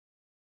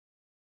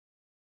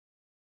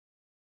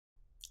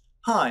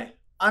Hi,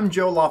 I'm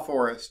Joe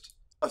LaForest,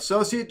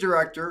 Associate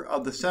Director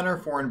of the Center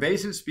for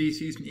Invasive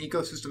Species and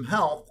Ecosystem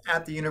Health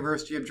at the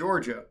University of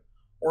Georgia,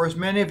 or as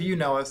many of you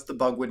know us, the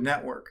Bugwood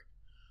Network.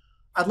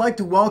 I'd like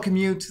to welcome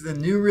you to the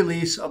new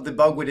release of the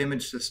Bugwood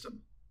Image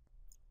System.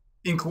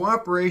 In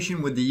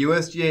cooperation with the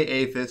USDA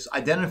APHIS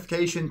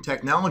Identification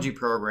Technology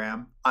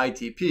Program,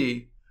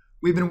 ITP,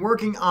 we've been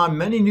working on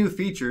many new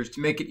features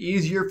to make it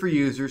easier for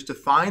users to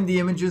find the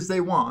images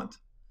they want,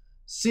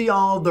 see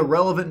all the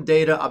relevant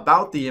data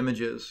about the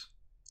images,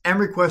 and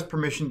request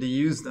permission to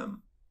use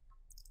them.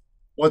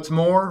 What's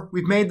more,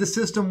 we've made the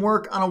system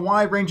work on a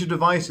wide range of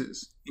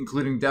devices,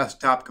 including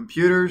desktop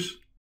computers,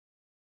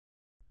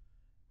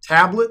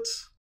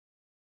 tablets,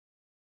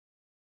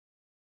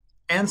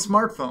 and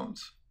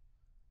smartphones.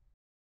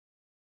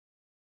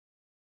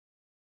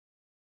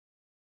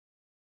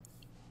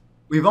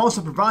 We've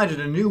also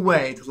provided a new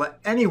way to let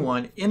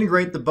anyone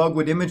integrate the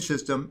Bugwood image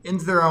system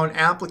into their own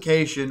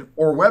application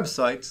or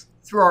websites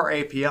through our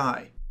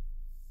API.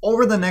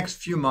 Over the next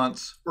few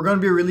months, we're going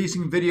to be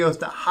releasing videos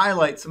that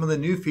highlight some of the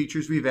new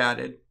features we've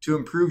added to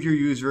improve your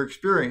user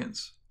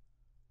experience.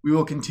 We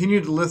will continue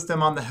to list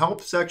them on the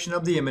help section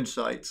of the image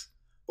sites,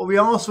 but we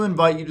also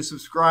invite you to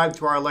subscribe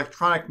to our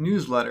electronic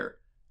newsletter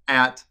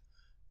at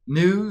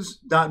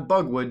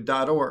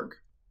news.bugwood.org.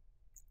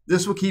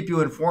 This will keep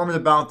you informed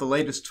about the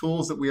latest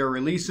tools that we are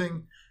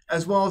releasing,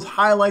 as well as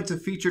highlights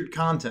of featured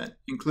content,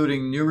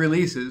 including new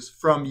releases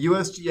from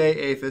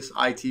USDA APHIS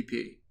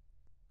ITP.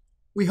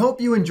 We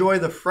hope you enjoy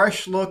the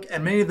fresh look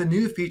and many of the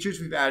new features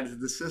we've added to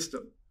the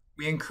system.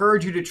 We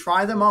encourage you to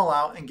try them all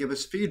out and give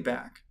us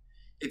feedback.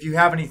 If you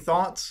have any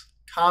thoughts,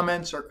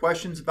 comments, or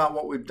questions about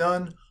what we've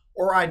done,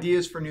 or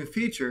ideas for new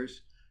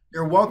features,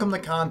 you're welcome to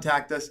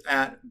contact us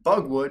at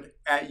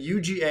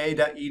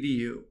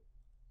bugwood@uga.edu.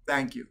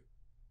 Thank you.